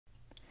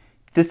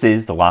This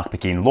is the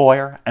Lockpicking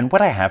Lawyer, and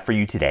what I have for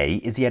you today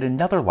is yet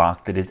another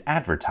lock that is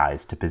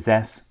advertised to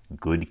possess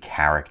good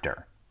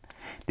character.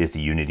 This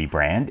Unity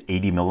brand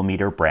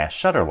 80mm brass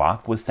shutter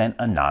lock was sent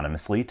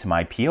anonymously to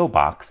my P.O.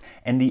 box,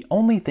 and the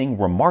only thing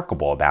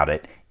remarkable about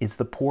it is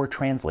the poor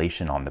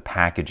translation on the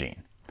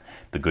packaging.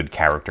 The good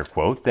character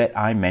quote that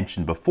I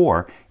mentioned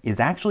before is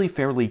actually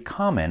fairly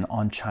common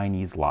on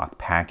Chinese lock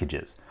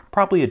packages,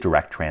 probably a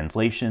direct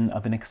translation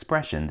of an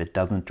expression that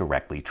doesn't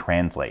directly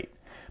translate.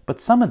 But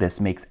some of this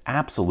makes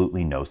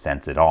absolutely no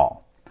sense at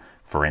all.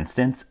 For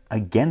instance,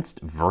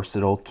 against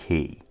versatile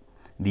key.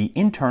 The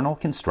internal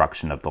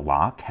construction of the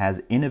lock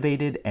has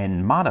innovated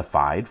and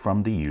modified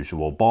from the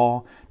usual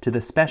ball to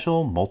the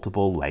special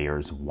multiple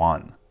layers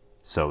 1.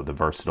 So the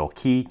versatile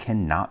key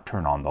cannot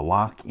turn on the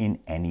lock in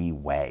any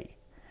way.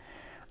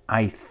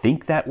 I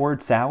think that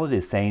word salad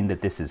is saying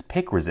that this is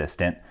pick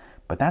resistant,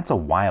 but that's a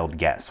wild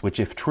guess, which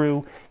if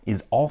true,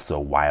 is also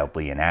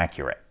wildly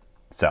inaccurate.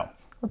 So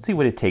let's see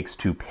what it takes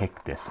to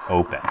pick this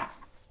open.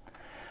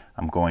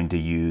 I'm going to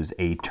use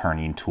a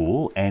turning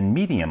tool and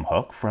medium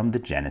hook from the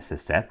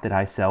Genesis set that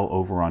I sell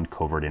over on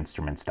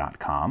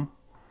covertinstruments.com.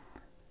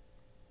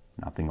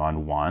 Nothing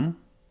on 1.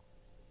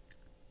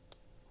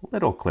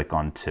 Little click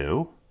on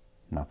 2.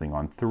 Nothing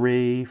on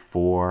 3,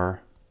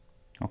 4.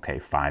 Okay,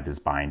 5 is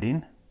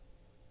binding.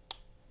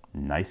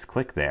 Nice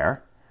click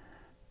there.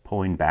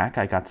 Pulling back,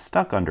 I got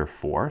stuck under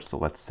 4, so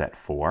let's set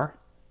 4.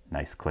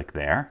 Nice click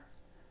there.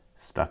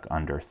 Stuck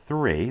under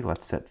 3,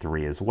 let's set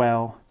 3 as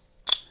well.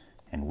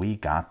 And we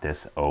got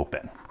this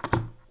open.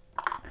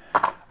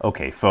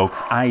 Okay,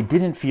 folks, I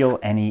didn't feel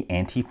any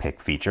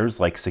anti-pick features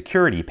like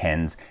security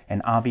pins,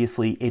 and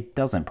obviously it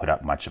doesn't put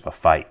up much of a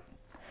fight.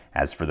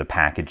 As for the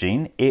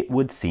packaging, it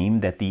would seem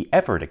that the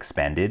effort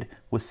expended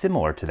was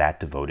similar to that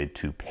devoted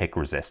to pick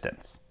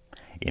resistance.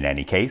 In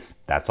any case,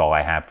 that's all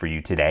I have for you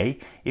today.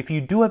 If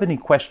you do have any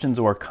questions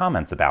or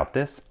comments about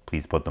this,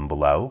 please put them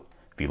below.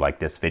 If you like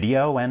this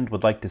video and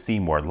would like to see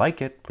more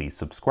like it, please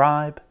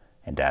subscribe.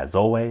 And as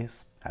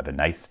always, have a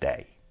nice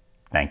day.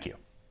 Thank you.